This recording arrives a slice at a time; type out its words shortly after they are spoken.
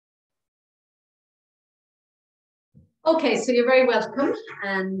Okay, so you're very welcome.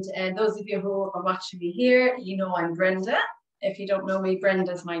 And those of you who are watching me here, you know I'm Brenda. If you don't know me,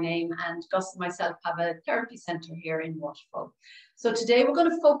 Brenda's my name, and Gus and myself have a therapy centre here in Waterfall. So today we're going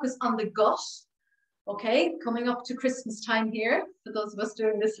to focus on the gut. Okay, coming up to Christmas time here, for those of us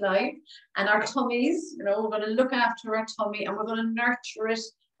doing this live, and our tummies, we're going to look after our tummy and we're going to nurture it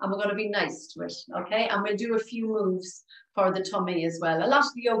and we're going to be nice to it, okay? And we'll do a few moves for the tummy as well. A lot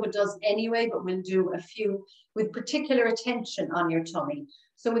of the yoga does anyway, but we'll do a few with particular attention on your tummy.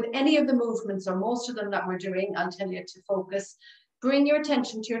 So with any of the movements or most of them that we're doing, I'll tell you to focus, bring your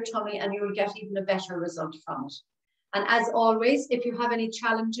attention to your tummy and you will get even a better result from it. And as always, if you have any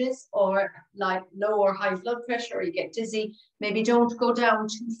challenges or like low or high blood pressure or you get dizzy, maybe don't go down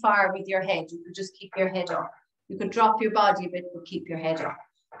too far with your head. You could just keep your head up. You could drop your body a bit, but keep your head up.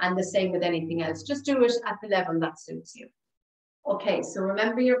 And the same with anything else. Just do it at the level that suits you. Okay, so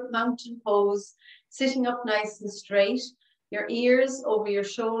remember your mountain pose, sitting up nice and straight, your ears over your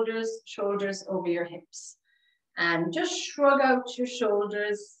shoulders, shoulders over your hips. And just shrug out your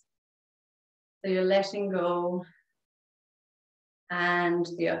shoulders so you're letting go. And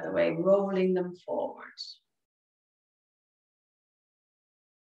the other way, rolling them forward.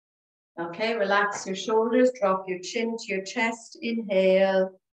 Okay, relax your shoulders, drop your chin to your chest,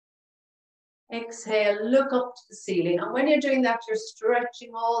 inhale. Exhale, look up to the ceiling. And when you're doing that, you're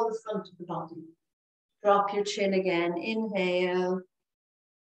stretching all the front of the body. Drop your chin again, inhale.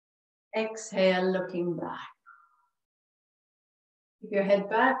 Exhale, looking back. Keep your head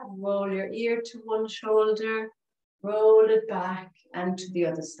back, roll your ear to one shoulder. Roll it back and to the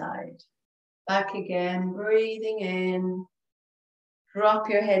other side. Back again, breathing in. Drop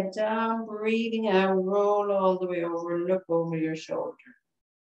your head down, breathing out, roll all the way over, look over your shoulder.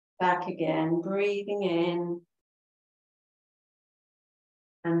 Back again, breathing in.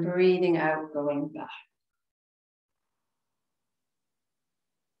 And breathing out, going back.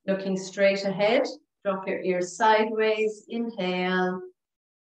 Looking straight ahead, drop your ears sideways, inhale.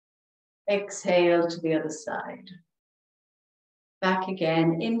 Exhale to the other side. Back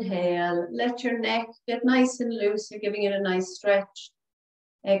again, inhale, let your neck get nice and loose, you're giving it a nice stretch.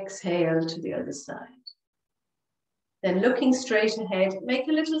 Exhale to the other side. Then looking straight ahead, make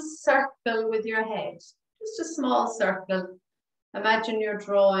a little circle with your head, just a small circle. Imagine you're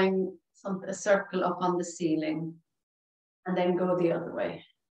drawing a circle up on the ceiling and then go the other way.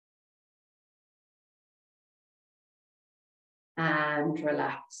 And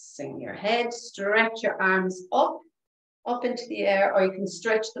relaxing your head, stretch your arms up into the air, or you can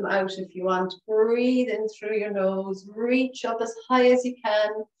stretch them out if you want. Breathe in through your nose, reach up as high as you can,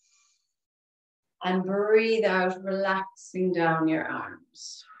 and breathe out, relaxing down your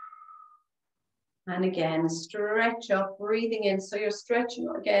arms. And again, stretch up, breathing in. So you're stretching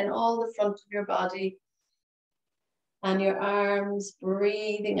again all the front of your body and your arms,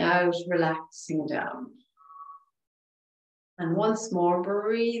 breathing out, relaxing down. And once more,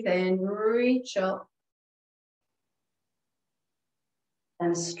 breathe in, reach up.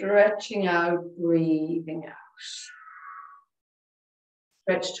 And stretching out, breathing out.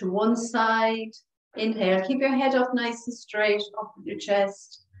 Stretch to one side. Inhale, keep your head up nice and straight, up with your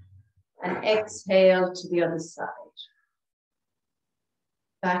chest. And exhale to the other side.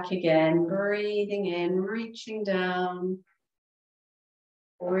 Back again, breathing in, reaching down.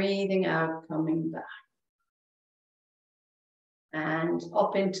 Breathing out, coming back. And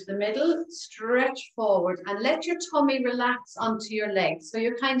up into the middle, stretch forward and let your tummy relax onto your legs. So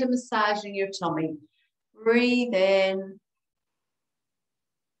you're kind of massaging your tummy. Breathe in.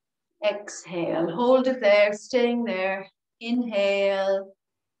 Exhale, hold it there, staying there. Inhale.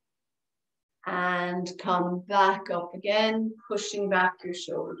 And come back up again, pushing back your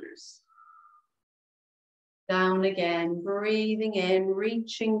shoulders. Down again, breathing in,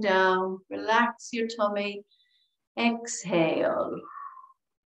 reaching down. Relax your tummy. Exhale.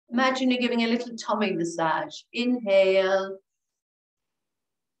 Imagine you're giving a little tummy massage. Inhale.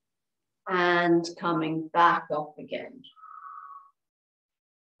 And coming back up again.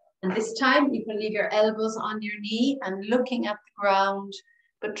 And this time you can leave your elbows on your knee and looking at the ground,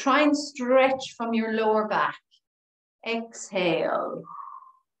 but try and stretch from your lower back. Exhale.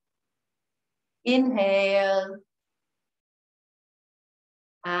 Inhale.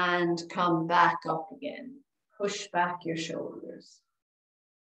 And come back up again. Push back your shoulders.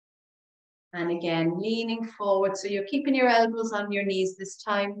 And again, leaning forward. So you're keeping your elbows on your knees this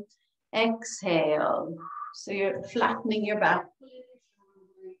time. Exhale. So you're flattening your back.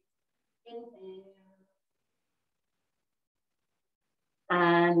 Inhale.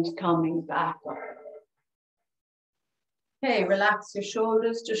 And coming back up. Okay, relax your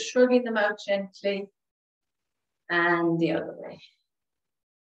shoulders, just shrugging them out gently. And the other way.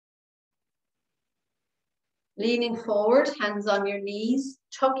 Leaning forward, hands on your knees,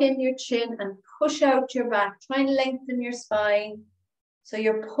 tuck in your chin and push out your back. Try and lengthen your spine. So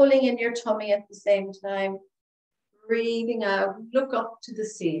you're pulling in your tummy at the same time. Breathing out, look up to the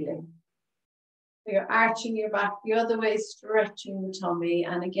ceiling. So you're arching your back the other way, stretching the tummy.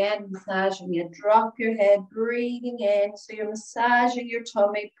 And again, massaging it. Drop your head, breathing in. So you're massaging your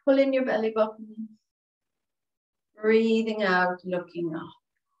tummy, pull in your belly button. Breathing out, looking up.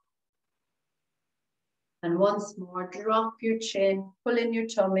 And once more, drop your chin, pull in your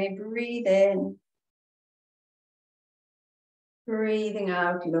tummy, breathe in. Breathing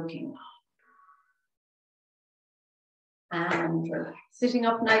out, looking up. And relax. Sitting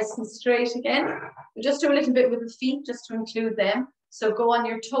up nice and straight again. We'll just do a little bit with the feet, just to include them. So go on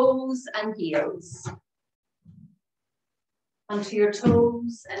your toes and heels. Onto your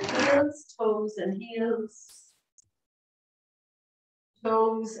toes and heels, toes and heels.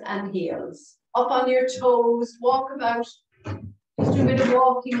 Toes and heels. Up on your toes, walk about. Just do a bit of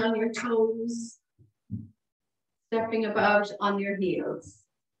walking on your toes. Stepping about on your heels.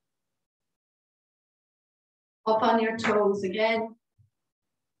 Up on your toes again.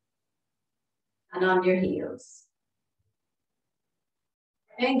 And on your heels.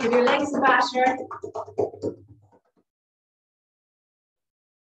 Okay, give your legs a batter.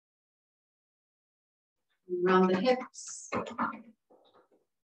 Around the hips.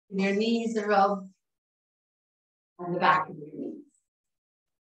 Your knees are up. And the back of your knees.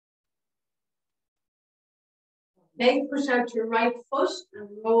 Okay, push out your right foot and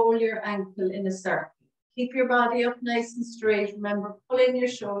roll your ankle in a circle. Keep your body up nice and straight. Remember, pull in your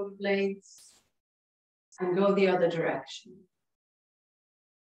shoulder blades and go the other direction.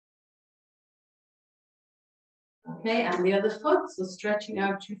 Okay, and the other foot, so stretching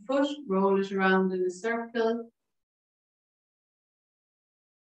out your foot, roll it around in a circle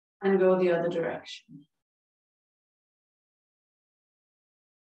and go the other direction.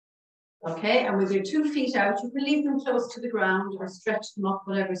 Okay, and with your 2 feet out, you can leave them close to the ground or stretch them up,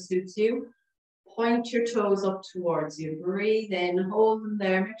 whatever suits you. Point your toes up towards you. Breathe in, hold them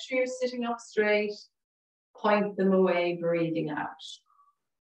there. Make sure you're sitting up straight. Point them away, breathing out.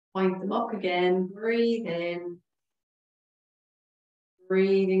 Point them up again, breathe in.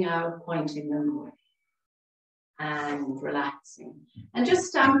 Breathing out, pointing them away. And relaxing. And just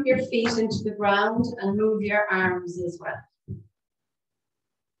stamp your feet into the ground and move your arms as well.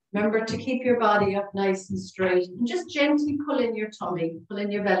 Remember to keep your body up nice and straight and just gently pull in your tummy, pull in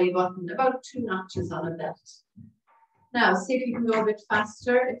your belly button, about 2 notches on a belt. Now, see if you can go a bit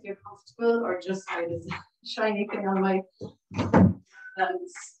faster if you're comfortable, or just there's a shiny thing on my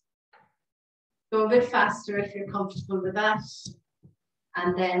hands. Go a bit faster if you're comfortable with that,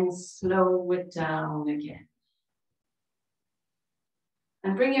 and then slow it down again.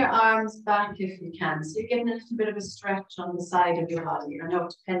 And bring your arms back if you can. So you're getting a little bit of a stretch on the side of your body. I know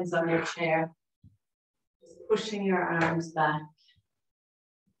it depends on your chair. Just pushing your arms back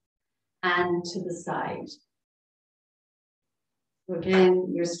and to the side. So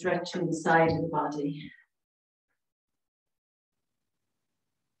again, you're stretching the side of the body.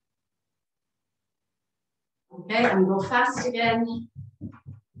 Okay, and go fast again.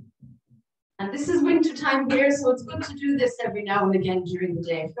 And this is winter time here, so it's good to do this every now and again during the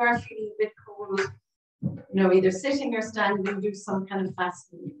day. If you are feeling a bit cold, you know, either sitting or standing, do some kind of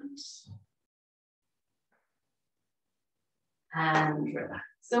fast movement. And relax.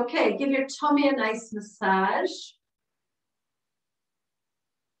 Okay, give your tummy a nice massage.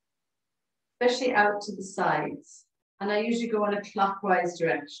 Especially out to the sides. And I usually go in a clockwise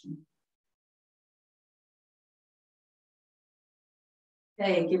direction.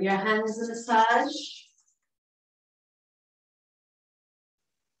 Okay, give your hands a massage.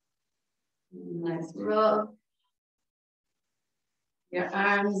 Nice rub. Your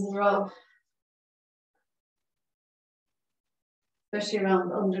arms rub. Especially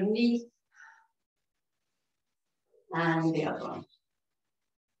around underneath. And the other one.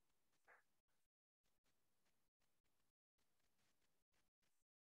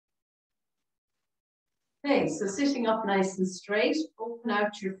 Okay, so sitting up nice and straight, open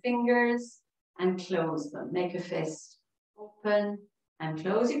out your fingers and close them. Make a fist. Open and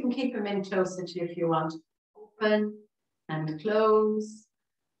close. You can keep them in closer to you if you want. Open and close.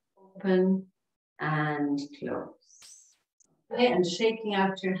 Open and close. Okay, and shaking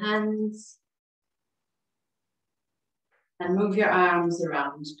out your hands. And move your arms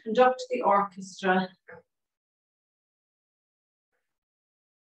around. Conduct the orchestra.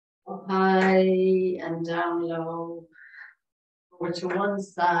 Up high and down low, over to one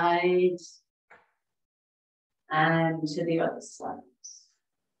side And to the other side.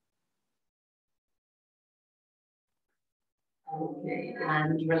 Okay,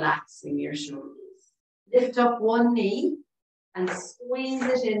 and relaxing your shoulders. Lift up one knee and squeeze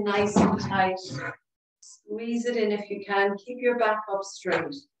it in nice and tight. Squeeze it in if you can. Keep your back up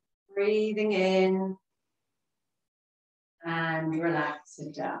straight. Breathing in and relax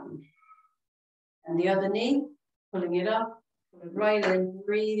it down. And the other knee, pulling it up, pull it right in,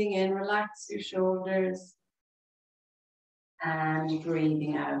 breathing in, relax your shoulders. And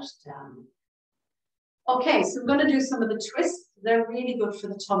breathing out down. Okay, so I'm going to do some of the twists. They're really good for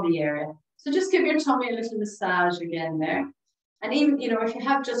the tummy area. So just give your tummy a little massage again there. And even, you know, if you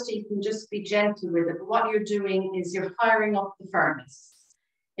have just eaten, just be gentle with it. But what you're doing is you're firing up the furnace.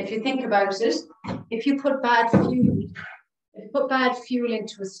 If you think about it, if you put bad fuel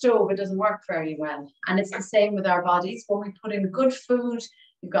into a stove, it doesn't work very well. And it's the same with our bodies. When we put in good food,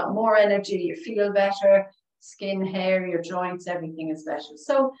 you've got more energy, you feel better, skin, hair, your joints, everything is better.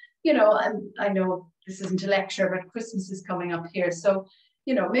 So, you know, and I know this isn't a lecture, but Christmas is coming up here. So,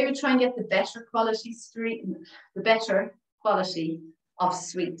 you know, maybe try and get the better quality of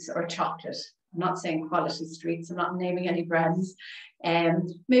sweets or chocolate. I'm not saying quality sweets, I'm not naming any brands.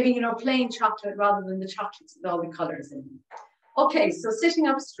 Maybe, you know, plain chocolate rather than the chocolates with all the colors in them. Okay, so sitting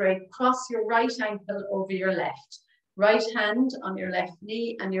up straight, cross your right ankle over your left. Right hand on your left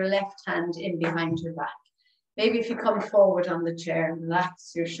knee and your left hand in behind your back. Maybe if you come forward on the chair,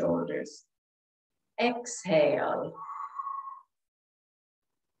 relax your shoulders. Exhale.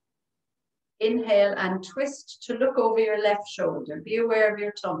 Inhale and twist to look over your left shoulder. Be aware of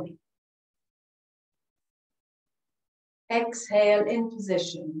your tummy. Exhale in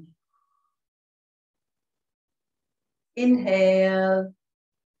position. Inhale.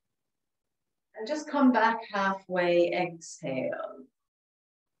 And just come back halfway. Exhale.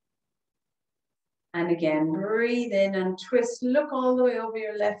 And again, breathe in and twist. Look all the way over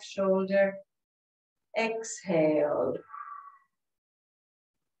your left shoulder. Exhale.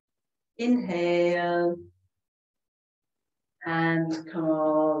 Inhale. And come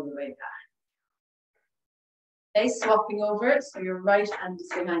all the way back. Okay, swapping over. So your right hand is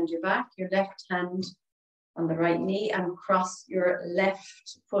behind your back, your left hand on the right knee, and cross your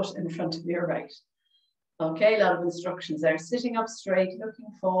left foot in front of your right. Okay, a lot of instructions there. Sitting up straight, looking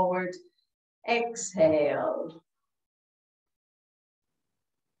forward. Exhale.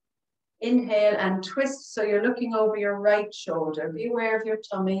 Inhale and twist. So you're looking over your right shoulder. Be aware of your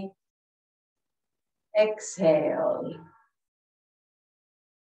tummy. Exhale.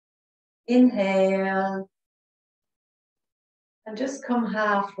 Inhale. And just come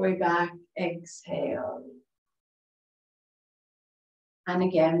halfway back. Exhale. And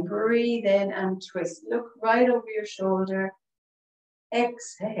again, breathe in and twist. Look right over your shoulder.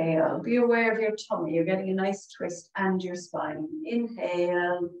 Exhale. Be aware of your tummy. You're getting a nice twist and your spine.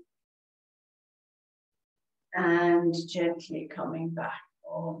 Inhale. And gently coming back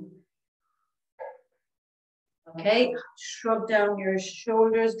on. Okay, shrug down your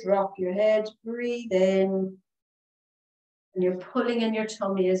shoulders, drop your head, breathe in. And you're pulling in your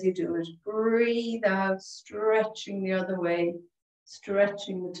tummy as you do it. Breathe out, stretching the other way,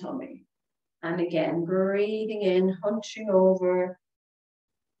 stretching the tummy. And again, breathing in, hunching over.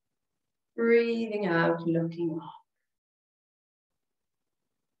 Breathing out, looking up.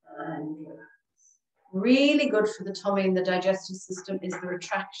 And relax. Really good for the tummy and the digestive system is the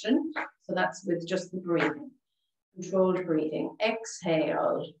retraction. So that's with just the breathing. Controlled breathing.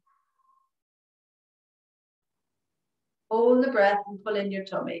 Exhale. Hold the breath and pull in your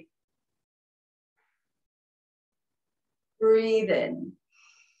tummy. Breathe in.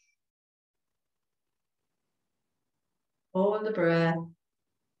 Hold the breath.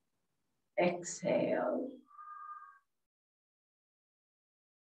 Exhale.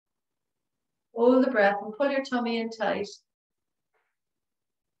 Hold the breath and pull your tummy in tight.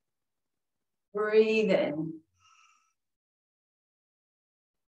 Breathe in.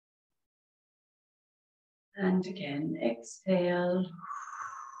 And again, exhale.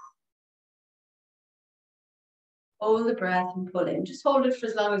 Hold the breath and pull in. Just hold it for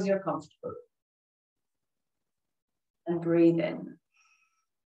as long as you're comfortable. And breathe in.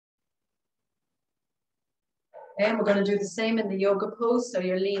 And we're going to do the same in the yoga pose. So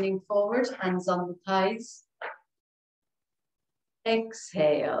you're leaning forward, hands on the thighs.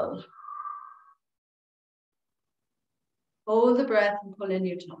 Exhale. Hold the breath and pull in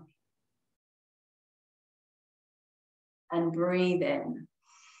your tummy. And breathe in.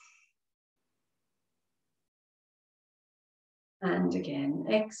 And again,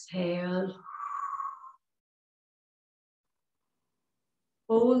 exhale.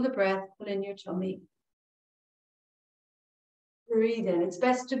 Hold the breath, pull in your tummy. Breathe in. It's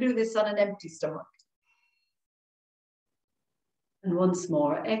best to do this on an empty stomach. And once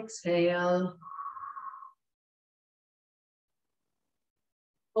more, exhale.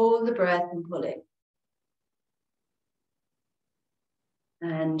 Hold the breath and pull in.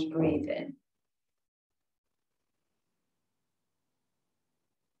 And breathe in.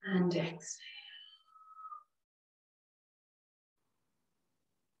 And exhale.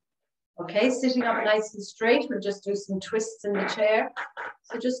 Okay, sitting up nice and straight, we'll just do some twists in the chair.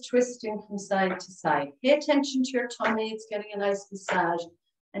 So just twisting from side to side. Pay attention to your tummy, it's getting a nice massage.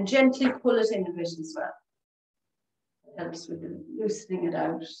 And gently pull it in a bit as well. It helps with loosening it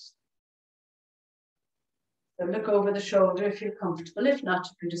out. So look over the shoulder if you're comfortable. If not,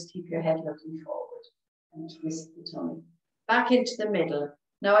 you can just keep your head looking forward and twist the tummy. Back into the middle.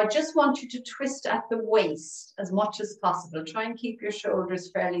 Now I just want you to twist at the waist as much as possible. Try and keep your shoulders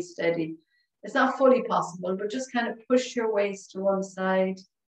fairly steady. It's not fully possible, but just kind of push your waist to one side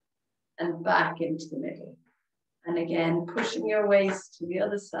and back into the middle. And again, pushing your waist to the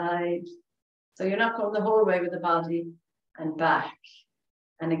other side. So you're not going the whole way with the body, and back.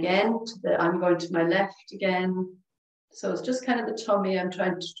 And again, I'm going to my left again. So it's just kind of the tummy. I'm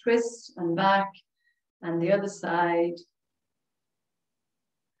trying to twist and back, and the other side.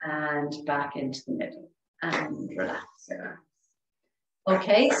 And back into the middle and relax your arms.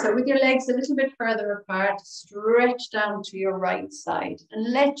 Okay, so with your legs a little bit further apart, stretch down to your right side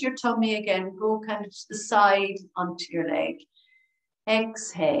and let your tummy again go kind of to the side onto your leg.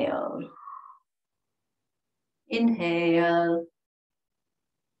 Exhale. Inhale.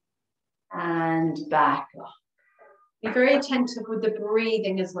 And back up. Be very attentive with the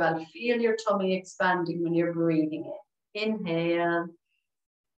breathing as well. Feel your tummy expanding when you're breathing in. Inhale.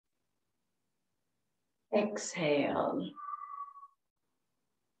 Exhale.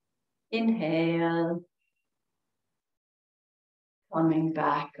 Inhale. Coming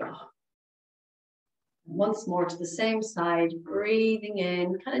back up. Once more to the same side, breathing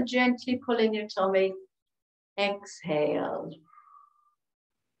in, kind of gently pulling your tummy. Exhale.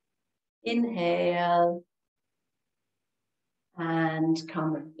 Inhale. And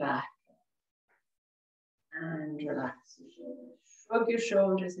coming back. And relax your shoulders. Shrug your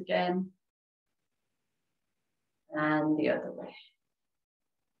shoulders again. And the other way.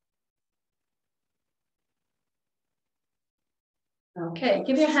 Okay,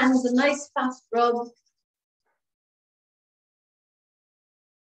 give your hands a nice fast rub.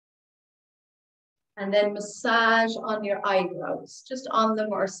 And then massage on your eyebrows, just on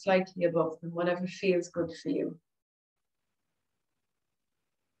them or slightly above them, whatever feels good for you.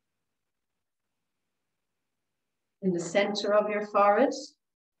 In the center of your forehead.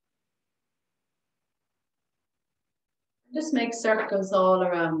 Just make circles all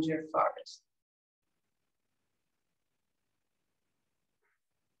around your forehead.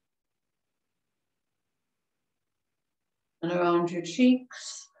 And around your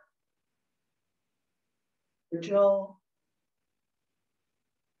cheeks, your jaw,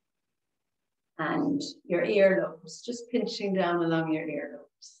 and your earlobes, just pinching down along your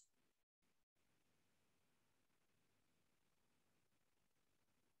earlobes.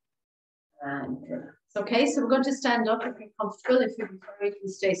 And relax. Okay, so we're going to stand up if you're comfortable. If you prefer, you can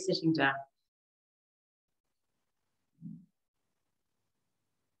stay sitting down.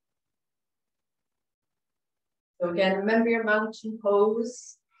 So again, remember your mountain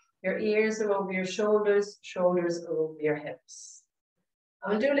pose. Your ears are over your shoulders, shoulders are over your hips.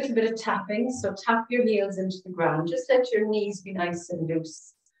 I will do a little bit of tapping. So tap your heels into the ground. Just let your knees be nice and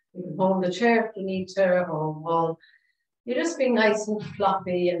loose. You can hold the chair if you need to, or wall. You're just being nice and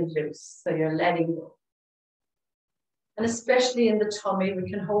floppy and loose. So you're letting go. And especially in the tummy, we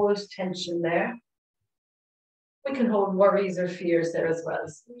can hold tension there. We can hold worries or fears there as well.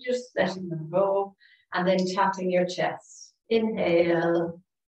 So you're just letting them go. And then tapping your chest. Inhale.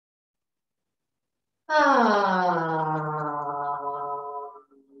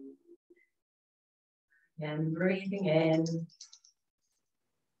 And breathing in.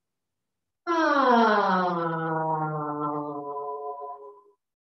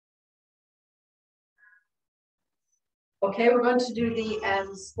 Okay, we're going to do the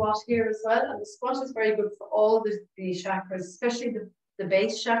squat here as well. And the squat is very good for all the chakras, especially the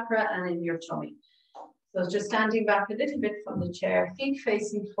base chakra and in your tummy. So just standing back a little bit from the chair, feet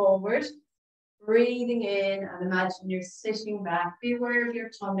facing forward, breathing in, and imagine you're sitting back. Be aware of your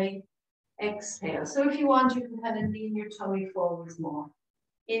tummy. Exhale. So if you want, you can kind of lean your tummy forwards more.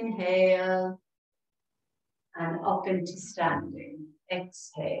 Inhale. And up into standing.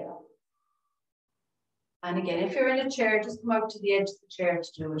 Exhale. And again, if you're in a chair, just come out to the edge of the chair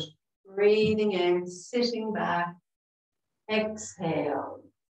to do it. Breathing in, sitting back. Exhale.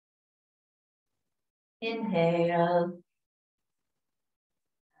 Inhale.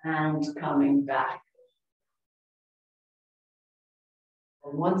 And coming back.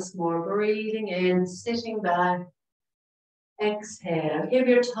 And once more, breathing in, sitting back. Exhale. Give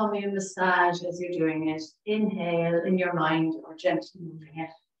your tummy a massage as you're doing it. Inhale in your mind or gently moving it.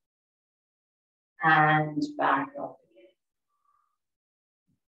 And back up again.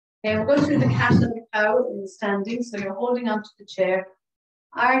 Okay, we'll go through the cat and the cow in standing. So you're holding onto the chair.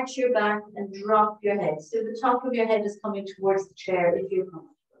 Arch your back and drop your head. So the top of your head is coming towards the chair if you're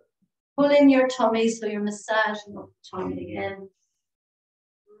comfortable. Pull in your tummy so you're massaging up the tummy again.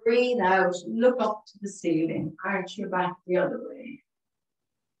 Breathe out, look up to the ceiling. Arch your back the other way.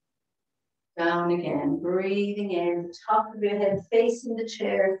 Down again, breathing in, the top of your head facing the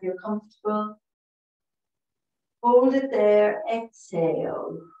chair if you're comfortable. Hold it there,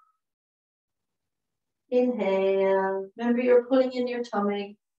 exhale. Inhale, remember you're pulling in your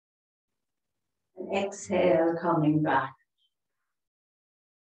tummy. And exhale, coming back.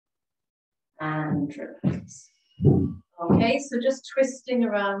 And relax. Okay, so just twisting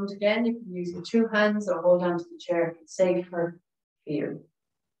around again. You can use your two hands or hold onto the chair if it's safer for you.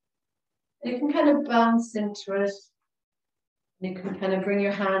 You can kind of bounce into it. You can kind of bring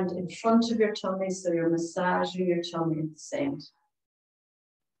your hand in front of your tummy so you're massaging your tummy at the same time.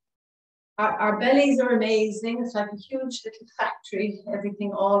 Our bellies are amazing. It's like a huge little factory,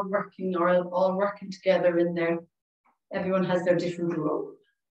 everything all working or all working together in there. Everyone has their different role.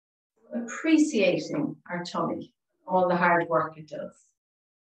 Appreciating our tummy, all the hard work it does.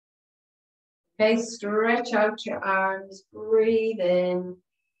 Okay, stretch out your arms, breathe in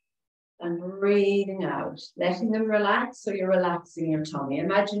and breathing out, letting them relax so you're relaxing your tummy.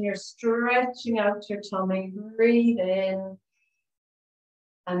 Imagine you're stretching out your tummy, breathe in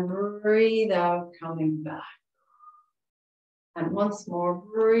and breathe out, coming back. And once more,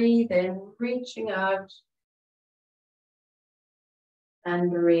 breathe in, reaching out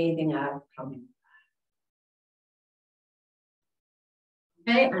and breathing out, coming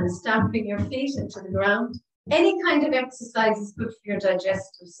back. Okay, and stamping your feet into the ground. Any kind of exercise is good for your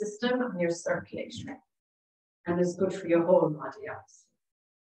digestive system and your circulation. And is good for your whole body, obviously.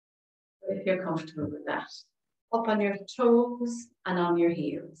 If you're comfortable with that. Up on your toes and on your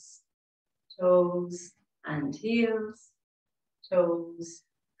heels. Toes and heels. Toes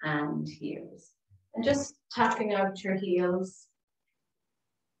and heels. And just tapping out your heels.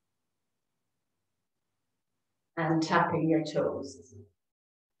 And tapping your toes.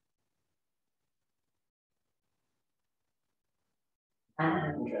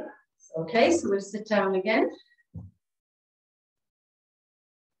 And relax. Okay, so we'll sit down again.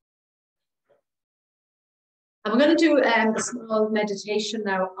 And we're going to do a small meditation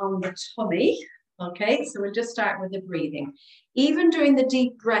now on the tummy. Okay, so we'll just start with the breathing. Even doing the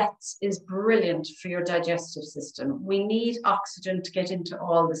deep breaths is brilliant for your digestive system. We need oxygen to get into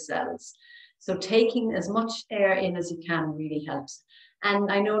all the cells. So taking as much air in as you can really helps.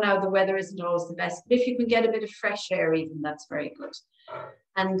 And I know now the weather isn't always the best, but if you can get a bit of fresh air even, that's very good.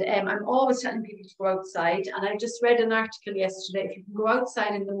 And I'm always telling people to go outside. And I just read an article yesterday, if you can go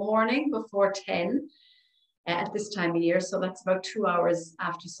outside in the morning before 10, at this time of year, so that's about 2 hours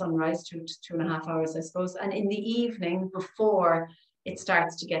after sunrise, 2 to 2.5 hours, I suppose. And in the evening before it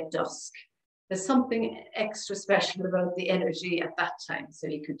starts to get dusk, there's something extra special about the energy at that time, so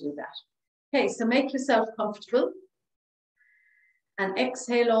you could do that. Okay, so make yourself comfortable and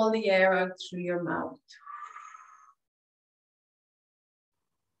exhale all the air out through your mouth.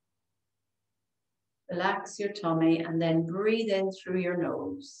 Relax your tummy and then breathe in through your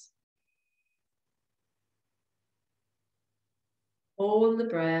nose. Hold the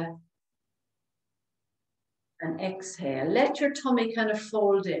breath and exhale. Let your tummy kind of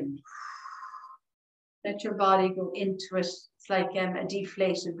fold in. Let your body go into it. It's like a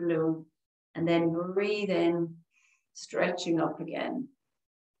deflated balloon. And then breathe in, stretching up again.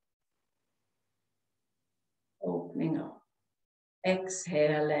 Opening up.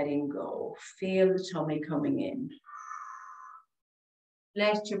 Exhale, letting go. Feel the tummy coming in.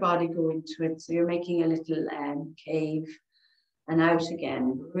 Let your body go into it. So you're making a little cave. And out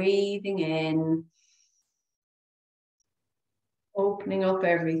again, breathing in, opening up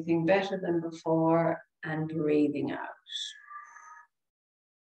everything better than before, and breathing out.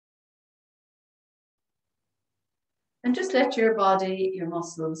 And just let your body, your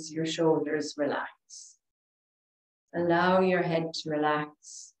muscles, your shoulders relax. Allow your head to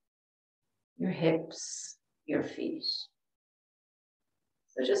relax, your hips, your feet.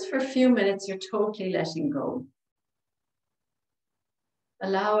 So just for a few minutes, you're totally letting go.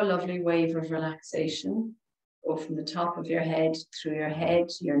 Allow a lovely wave of relaxation Go from the top of your head, through your head,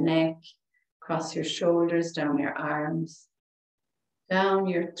 your neck, across your shoulders, down your arms, down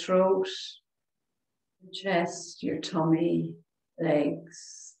your throat, your chest, your tummy,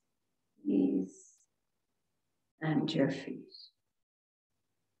 legs, knees, and your feet.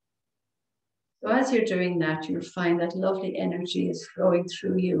 So as you're doing that, you'll find that lovely energy is flowing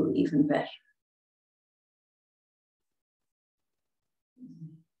through you even better.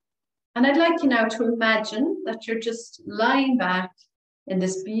 And I'd like you now to imagine that you're just lying back in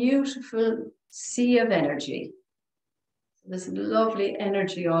this beautiful sea of energy. This lovely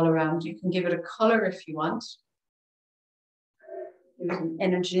energy all around. You can give it a color if you want. Give it an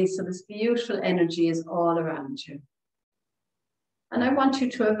energy. So this beautiful energy is all around you. And I want you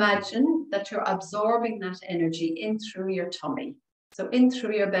to imagine that you're absorbing that energy in through your tummy. So in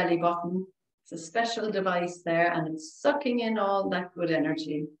through your belly button. It's a special device there and it's sucking in all that good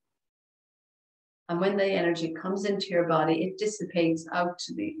energy. And when the energy comes into your body, it dissipates out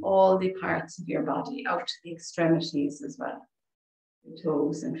to all the parts of your body, out to the extremities as well. Your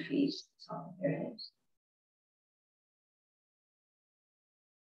toes and feet, the top of your head.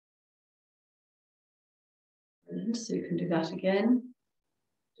 Brilliant. So you can do that again.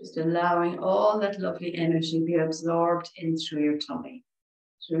 Just allowing all that lovely energy to be absorbed in through your tummy,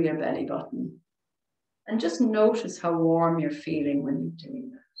 through your belly button. And just notice how warm you're feeling when you're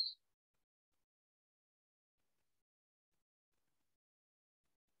doing that.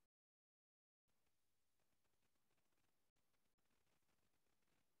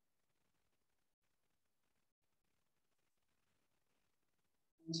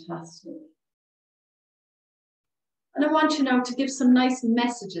 Fantastic. And I want you now to give some nice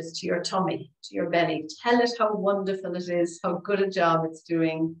messages to your tummy, to your belly. Tell it how wonderful it is, how good a job it's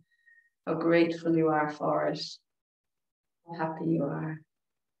doing, how grateful you are for it, how happy you are.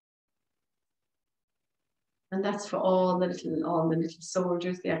 And that's for all the little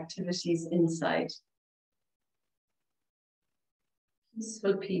soldiers, the activities inside.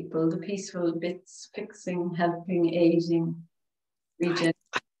 Peaceful people, the peaceful bits, fixing, helping, aiding, regenerating,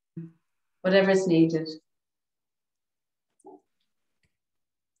 whatever is needed.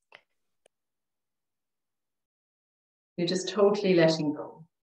 You're just totally letting go.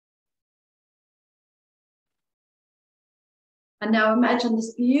 And now imagine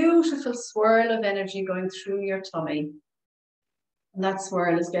this beautiful swirl of energy going through your tummy. And that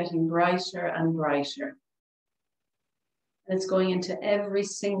swirl is getting brighter and brighter. And it's going into every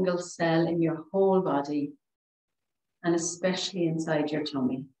single cell in your whole body, and especially inside your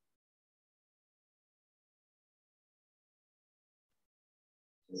tummy.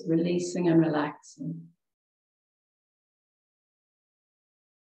 Just releasing and relaxing.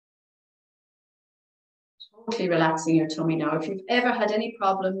 Totally relaxing your tummy now. If you've ever had any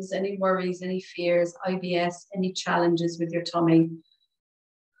problems, any worries, any fears, IBS, any challenges with your tummy,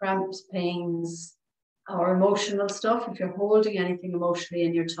 cramps, pains, or emotional stuff, if you're holding anything emotionally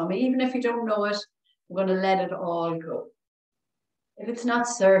in your tummy, even if you don't know it, we're going to let it all go. If it's not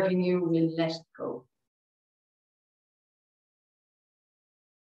serving you, we'll let it go.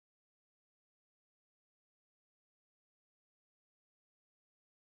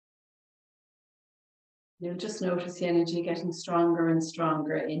 You'll just notice the energy getting stronger and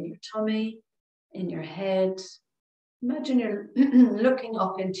stronger in your tummy, in your head. Imagine you're looking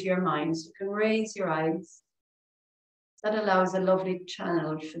up into your mind. So you can raise your eyes. That allows a lovely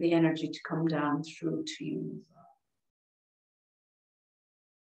channel for the energy to come down through to you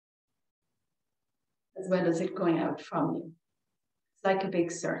as well as it going out from you. It's like a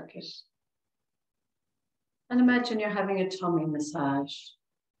big circuit. And imagine you're having a tummy massage.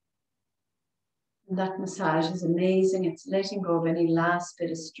 And that massage is amazing. It's letting go of any last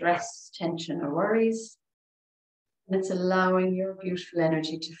bit of stress, tension, or worries. And it's allowing your beautiful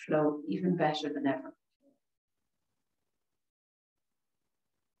energy to flow even better than ever.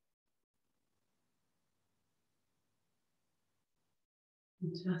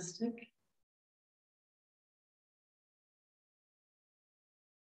 Fantastic.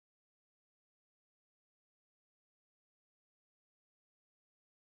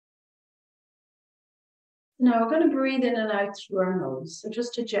 Now we're going to breathe in and out through our nose. So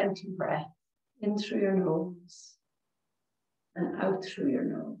just a gentle breath in through your nose and out through your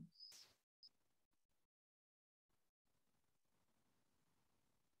nose.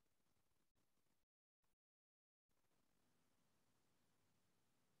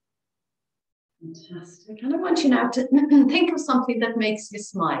 Fantastic. And I want you now to think of something that makes you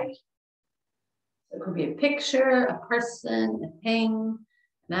smile. So it could be a picture, a person, a thing,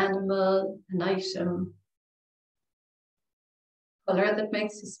 an animal, an item, color that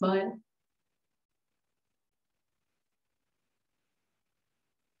makes you smile.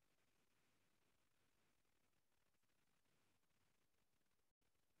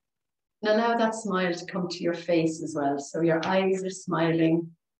 And allow that smile to come to your face as well. So your eyes are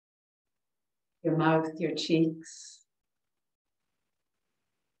smiling, your mouth, your cheeks.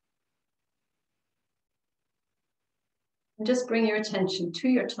 And just bring your attention to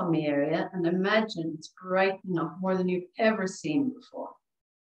your tummy area and imagine it's brightening up more than you've ever seen before.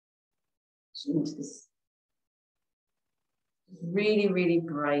 Into this really, really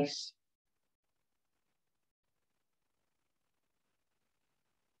bright.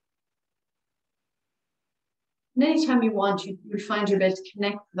 And anytime you want, you find you'll be able to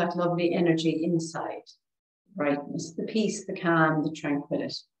connect with that lovely energy inside. Brightness, the peace, the calm, the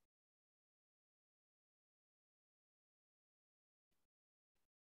tranquility.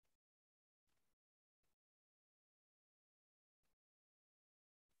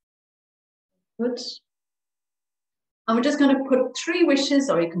 Good. And we're just going to put 3 wishes,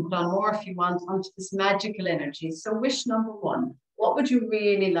 or you can put on more if you want, onto this magical energy. So wish number 1, what would you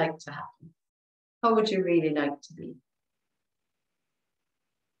really like to happen? How would you really like to be?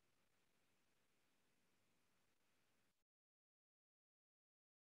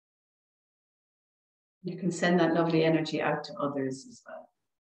 You can send that lovely energy out to others as well.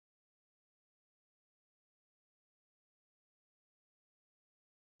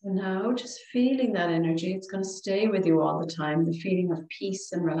 And now just feeling that energy, it's going to stay with you all the time, the feeling of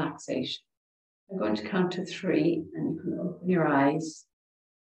peace and relaxation. I'm going to count to 3 and you can open your eyes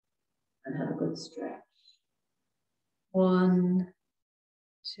and have a good stretch. 1,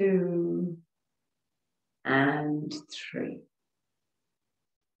 2, and 3.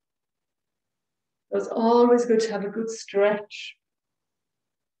 So it's always good to have a good stretch.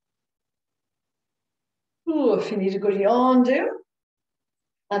 Oh, if you need a good yawn, do.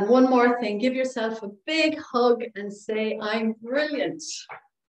 And one more thing, give yourself a big hug and say, I'm brilliant.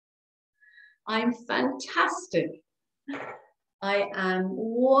 I'm fantastic. I am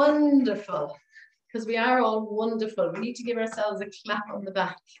wonderful. Because we are all wonderful. We need to give ourselves a clap on the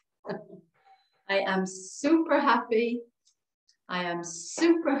back. I am super happy. I am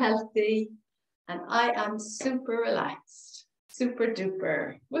super healthy. And I am super relaxed. Super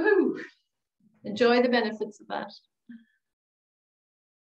duper. Woohoo! Enjoy the benefits of that.